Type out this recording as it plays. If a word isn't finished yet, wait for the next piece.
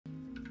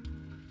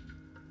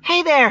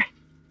Hey there!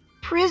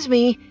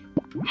 Prismy,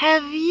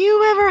 have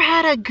you ever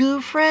had a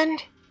goo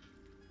friend?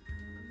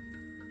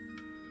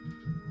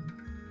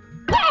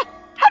 Ah!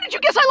 How did you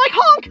guess I like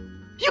Honk?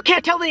 You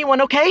can't tell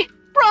anyone, okay?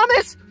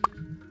 Promise!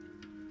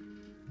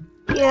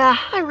 Yeah,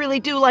 I really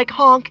do like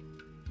Honk.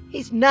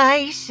 He's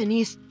nice and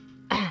he's...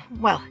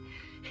 well,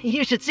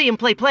 you should see him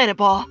play Planet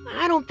Ball.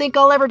 I don't think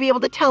I'll ever be able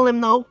to tell him,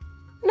 though.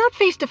 Not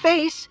face to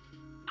face.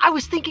 I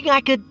was thinking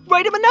I could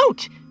write him a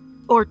note.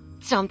 Or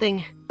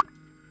something.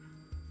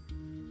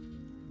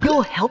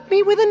 You'll help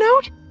me with a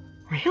note?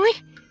 Really?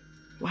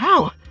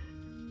 Wow.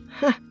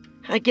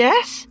 I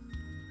guess.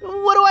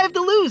 What do I have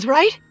to lose,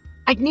 right?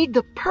 I'd need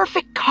the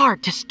perfect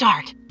card to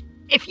start.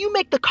 If you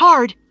make the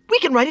card, we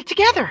can write it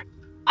together.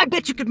 I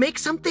bet you could make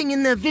something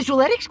in the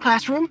visual edits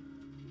classroom.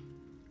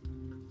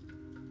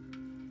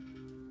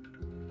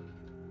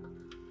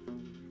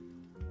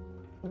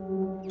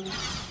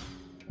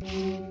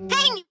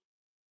 Hey!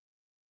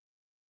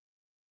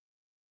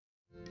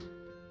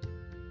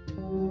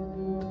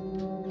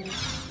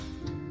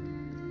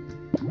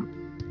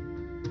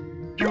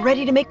 You're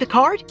ready to make the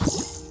card?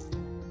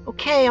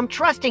 Okay, I'm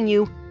trusting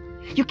you.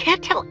 You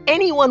can't tell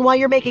anyone why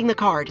you're making the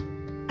card.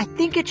 I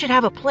think it should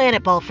have a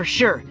planet ball for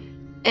sure.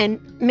 And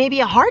maybe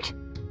a heart?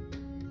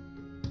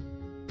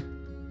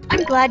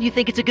 I'm glad you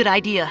think it's a good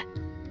idea.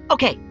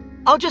 Okay,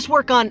 I'll just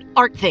work on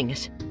art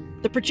things.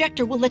 The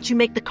projector will let you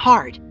make the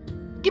card.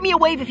 Give me a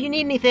wave if you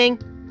need anything.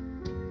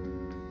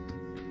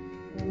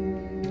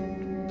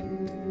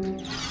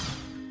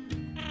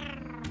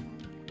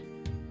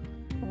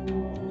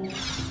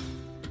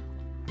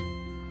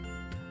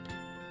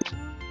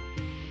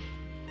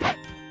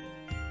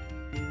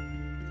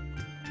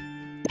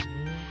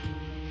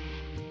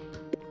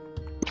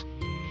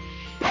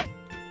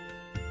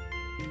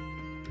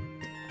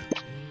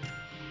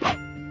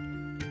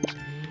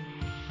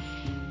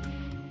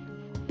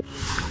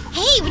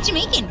 Hey, what you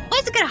making? Why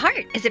is it got a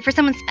heart? Is it for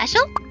someone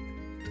special?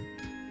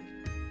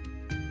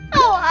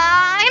 Oh,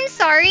 I'm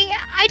sorry.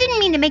 I didn't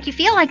mean to make you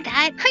feel like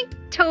that. I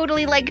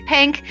totally like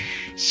Pink.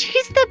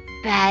 She's the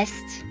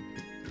best.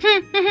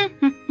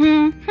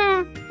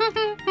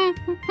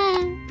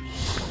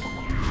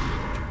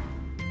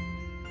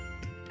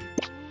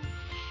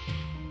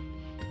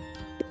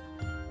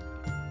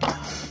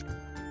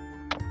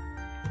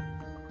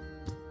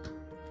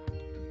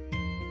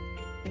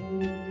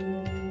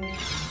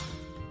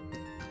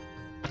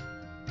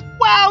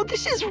 Wow,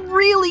 this is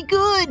really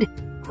good!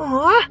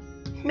 Aw,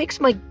 makes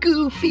my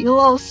goo feel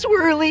all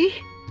swirly.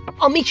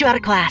 I'll meet you out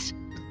of class.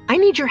 I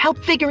need your help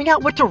figuring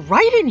out what to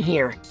write in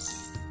here.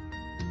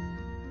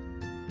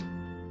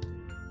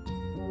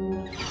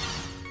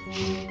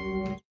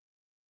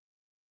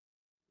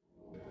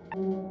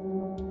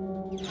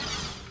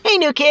 Hey,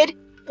 new kid.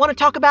 Want to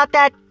talk about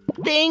that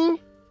thing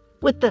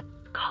with the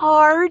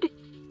card?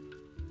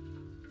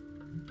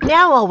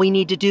 Now all we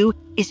need to do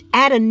is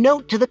add a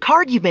note to the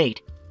card you made.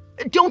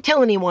 Don't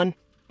tell anyone,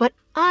 but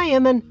I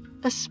am an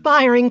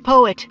aspiring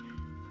poet.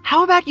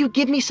 How about you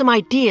give me some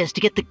ideas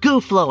to get the goo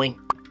flowing?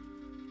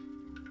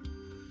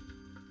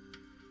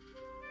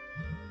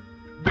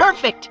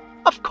 Perfect!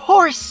 Of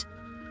course!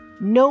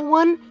 No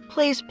one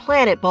plays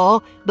Planet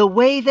Ball the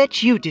way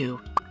that you do.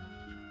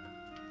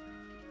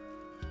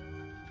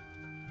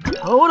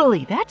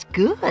 Totally, that's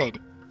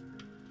good.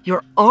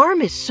 Your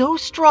arm is so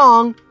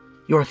strong,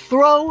 your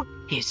throw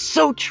is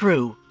so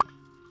true.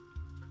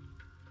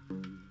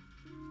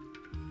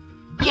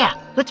 Yeah,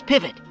 let's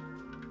pivot.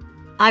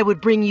 I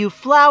would bring you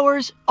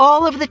flowers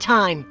all of the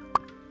time.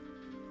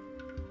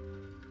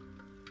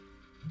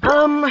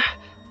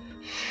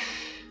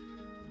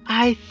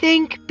 I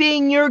think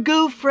being your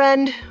goo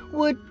friend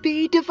would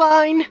be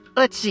divine.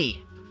 Let's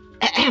see.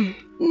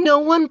 No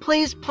one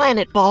plays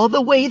Planet Ball the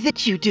way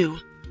that you do.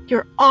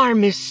 Your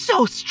arm is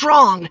so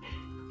strong.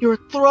 Your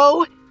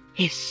throw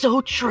is so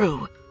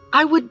true.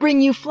 I would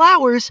bring you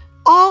flowers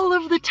all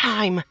of the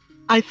time.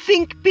 I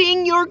think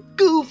being your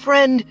goo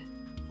friend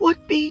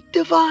would be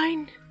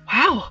divine.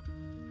 Wow,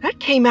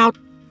 that came out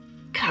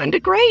kinda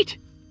great,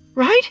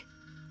 right?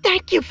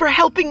 Thank you for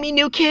helping me,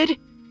 new kid.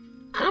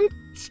 I'm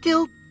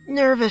still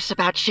nervous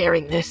about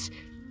sharing this.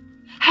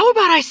 How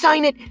about I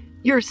sign it,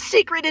 your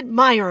secret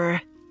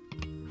admirer?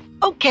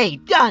 Okay,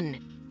 done.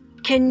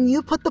 Can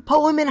you put the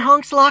poem in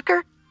Honk's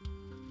locker?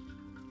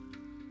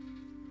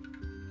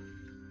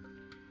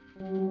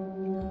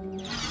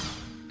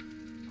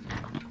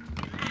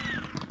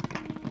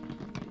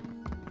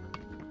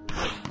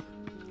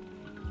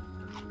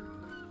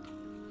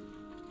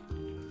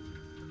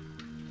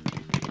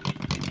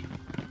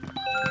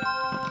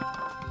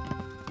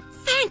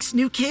 Thanks,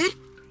 new kid.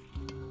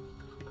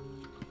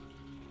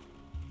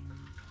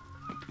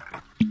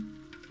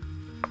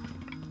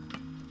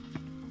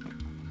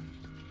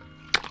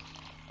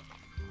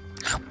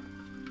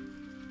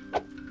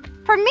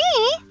 For me,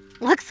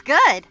 looks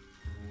good.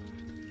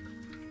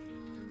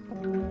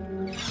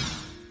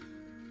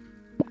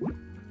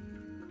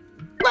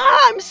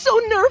 I'm so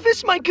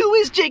nervous my goo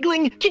is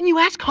jiggling. Can you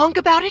ask Honk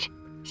about it?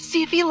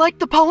 See if he liked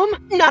the poem?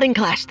 Not in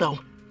class, though.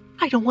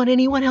 I don't want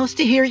anyone else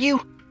to hear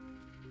you.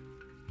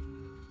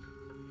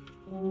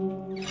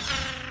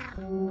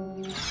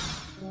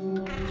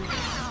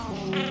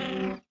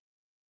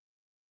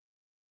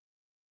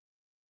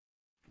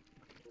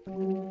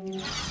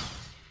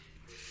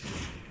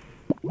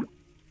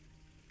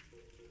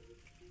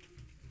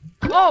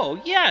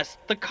 Oh, yes,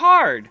 the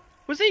card.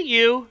 Was it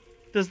you?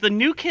 Does the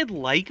new kid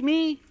like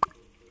me?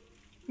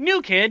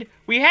 New kid?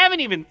 We haven't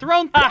even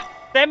thrown... Ah,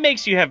 that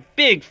makes you have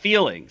big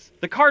feelings.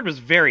 The card was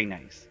very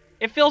nice.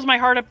 It fills my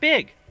heart up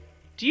big.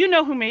 Do you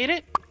know who made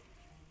it?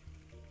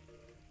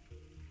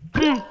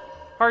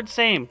 Hard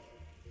same.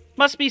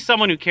 Must be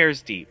someone who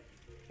cares deep.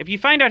 If you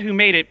find out who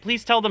made it,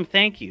 please tell them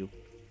thank you.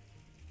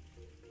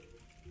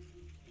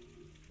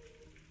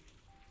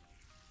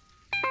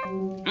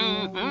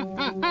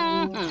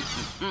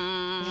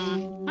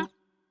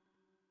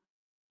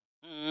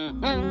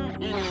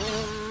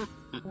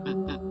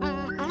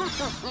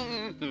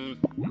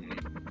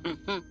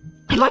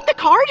 You like the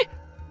card?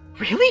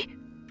 Really?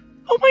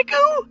 Oh my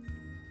goo!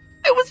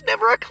 I was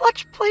never a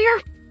clutch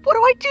player. What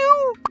do I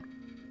do?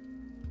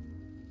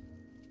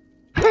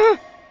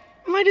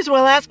 Might as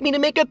well ask me to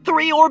make a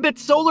 3-orbit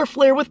solar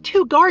flare with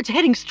 2 guards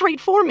heading straight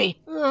for me.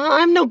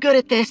 I'm no good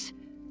at this.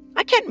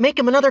 I can't make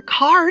him another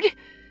card.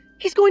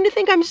 He's going to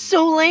think I'm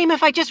so lame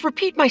if I just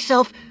repeat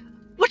myself.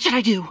 What should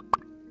I do?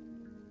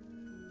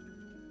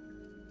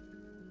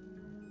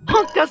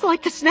 Honk does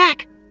like to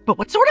snack, but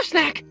what sort of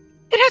snack?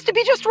 It has to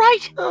be just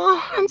right.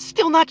 Oh, I'm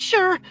still not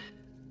sure.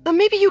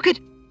 Maybe you could...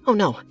 Oh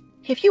no,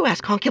 if you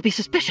ask Honk, he'll be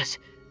suspicious.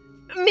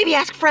 Maybe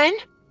ask Friend?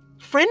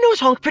 Friend knows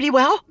Honk pretty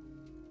well.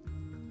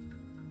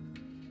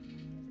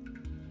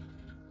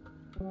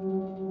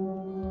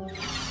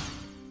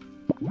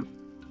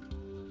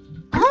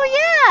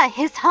 Oh yeah,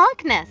 his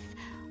Honkness.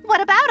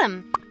 What about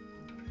him?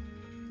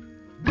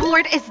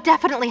 Blort is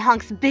definitely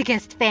Honk's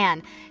biggest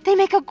fan. They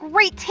make a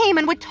great team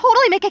and would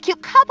totally make a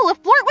cute couple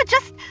if Blort would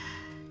just...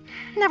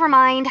 Never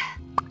mind.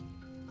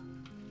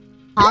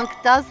 Honk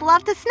does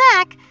love to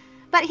snack,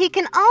 but he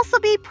can also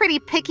be pretty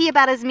picky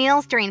about his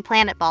meals during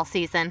Planet Ball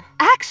season.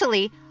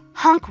 Actually,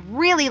 Honk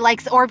really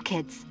likes orb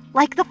kids,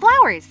 like the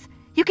flowers.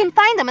 You can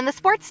find them in the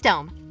sports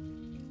dome.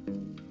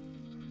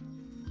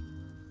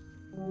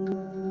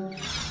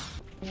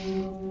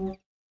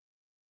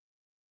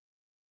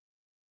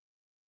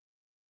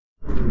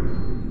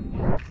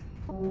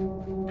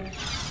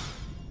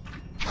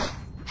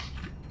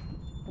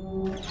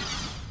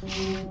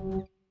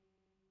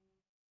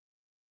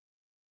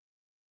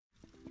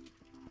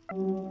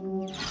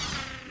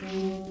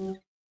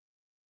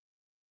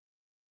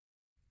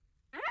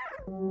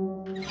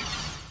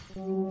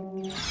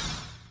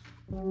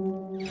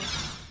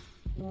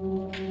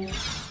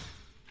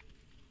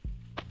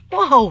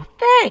 Whoa,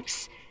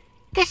 thanks!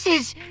 This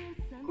is...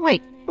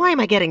 Wait, why am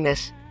I getting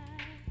this?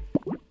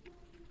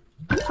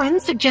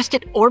 Friend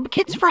suggested orb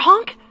kits for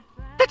Honk?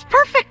 That's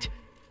perfect!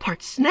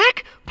 Part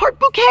snack, part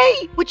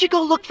bouquet! Would you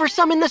go look for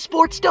some in the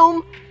sports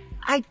dome?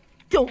 I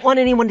don't want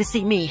anyone to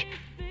see me.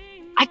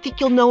 I think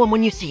you'll know him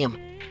when you see him.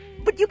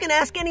 But you can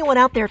ask anyone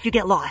out there if you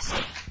get lost.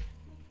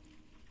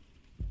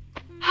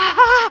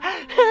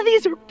 Ha!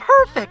 These are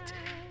perfect!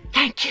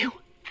 Thank you.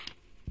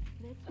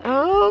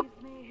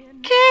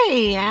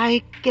 Okay,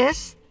 I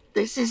guess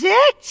this is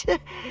it.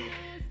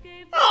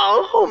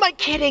 Oh, who am I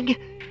kidding?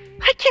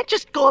 I can't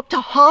just go up to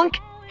Honk,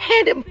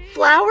 hand him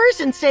flowers,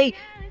 and say,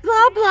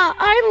 blah blah,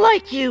 I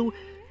like you.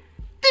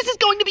 This is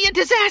going to be a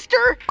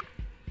disaster.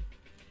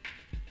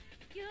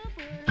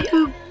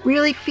 You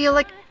really feel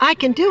like I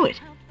can do it?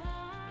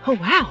 Oh,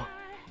 wow.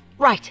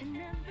 Right.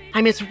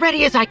 I'm as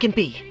ready as I can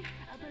be.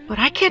 But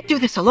I can't do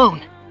this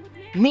alone.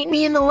 Meet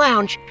me in the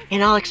lounge,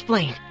 and I'll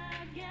explain.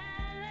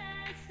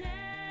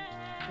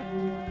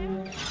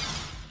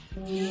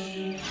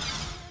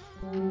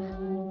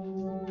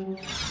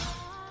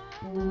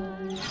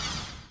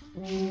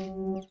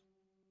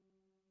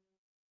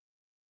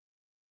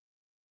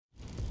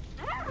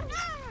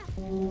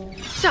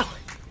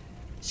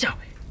 So,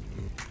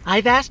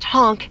 I've asked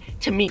Honk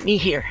to meet me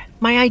here.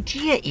 My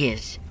idea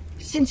is,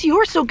 since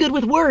you're so good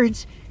with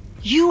words,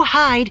 you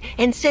hide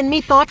and send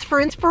me thoughts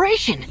for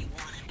inspiration.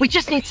 We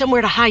just need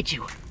somewhere to hide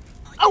you.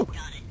 Oh,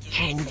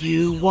 can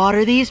you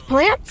water these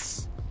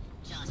plants?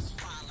 Just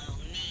follow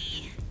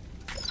me.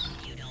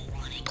 You don't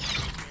want to get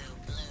too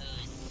blues.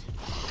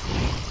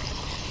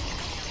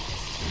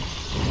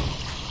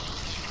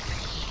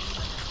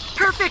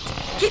 Perfect!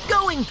 Keep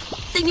going!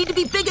 They need to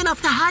be big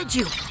enough to hide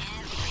you.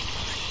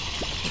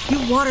 If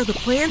you water the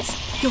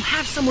plants, you'll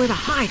have somewhere to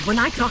hide when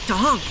I talk to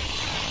Honk.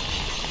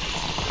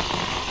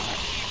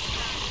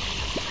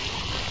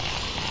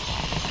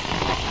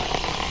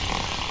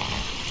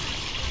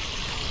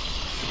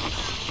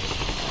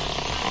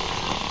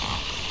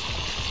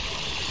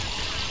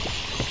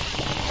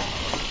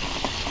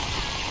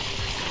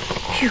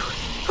 Phew.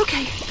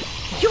 Okay,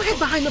 you head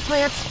behind the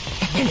plants,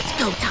 and then it's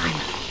go time.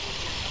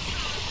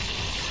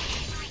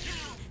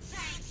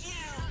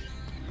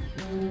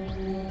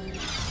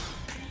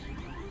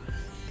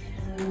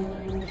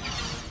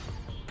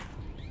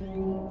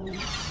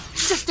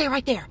 Just stay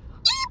right there.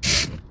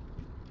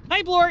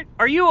 Hi, Blort.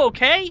 Are you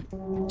okay?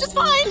 Just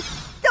fine.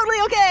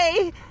 Totally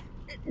okay.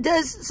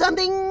 Does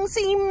something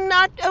seem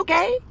not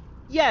okay?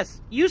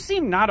 Yes, you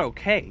seem not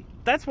okay.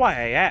 That's why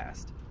I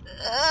asked.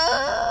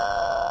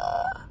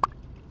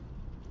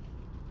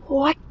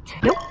 What?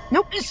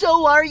 Nope.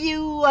 So are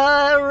you,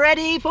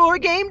 ready for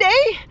game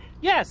day?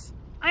 Yes,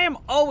 I am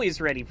always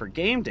ready for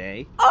game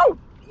day. Oh,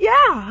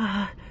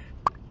 yeah.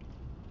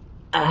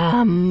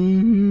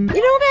 You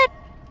know that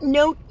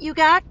note you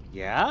got?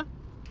 Yeah?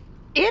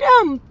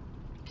 It,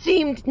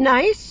 seemed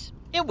nice.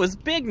 It was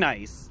big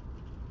nice.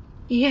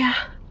 Yeah.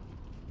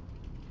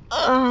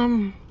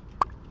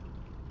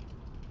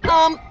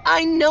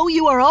 I know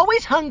you are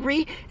always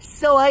hungry,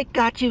 so I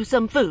got you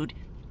some food.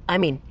 I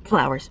mean,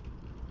 flowers.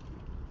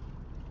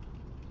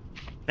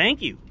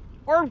 Thank you.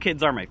 Orb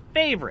kids are my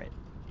favorite.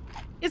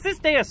 Is this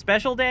day a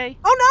special day?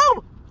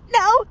 Oh,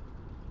 no!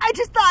 I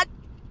just thought...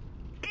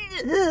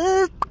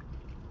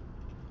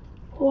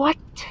 What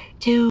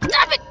to...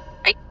 Stop it!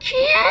 I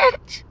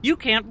can't! You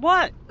can't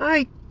what?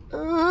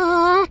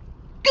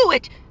 Do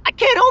it! I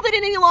can't hold it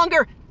in any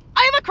longer!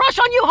 I have a crush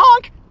on you,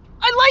 Honk!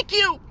 I like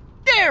you!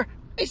 There!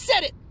 I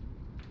said it!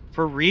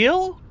 For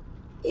real?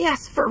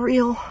 Yes, for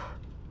real.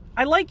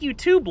 I like you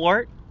too,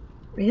 Blort.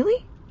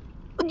 Really?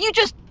 You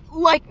just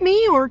like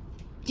me, or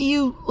do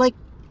you, like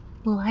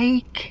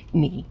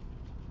me?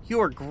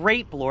 You are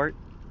great, Blort.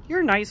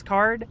 Your nice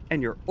card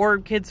and your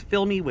orb kids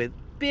fill me with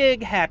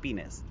big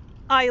happiness.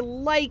 I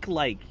like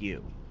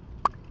you.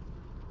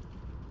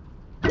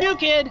 New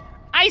kid,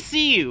 I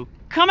see you.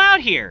 Come out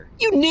here.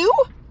 You knew?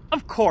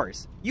 Of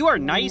course. You are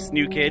nice,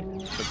 new kid,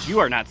 but you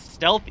are not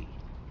stealthy.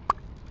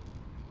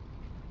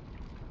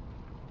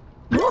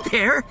 Well,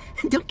 there.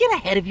 Don't get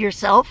ahead of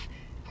yourself.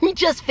 We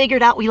just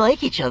figured out we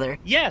like each other.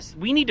 Yes,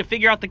 we need to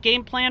figure out the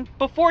game plan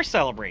before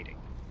celebrating.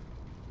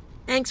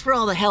 Thanks for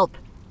all the help.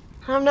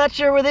 I'm not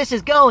sure where this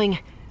is going,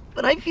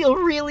 but I feel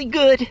really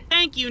good.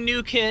 Thank you,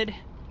 new kid.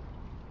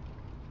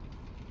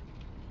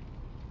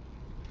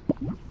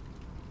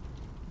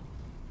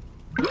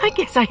 I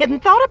guess I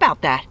hadn't thought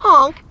about that.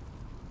 Honk,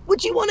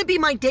 would you want to be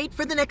my date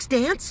for the next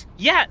dance?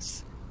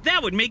 Yes,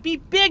 that would make me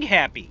big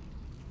happy.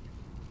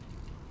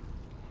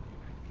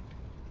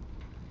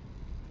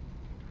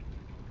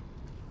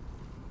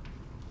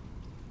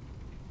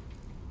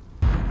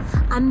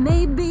 I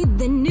may be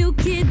the new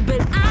kid,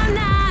 but I'm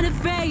not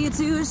afraid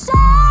to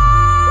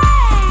shine.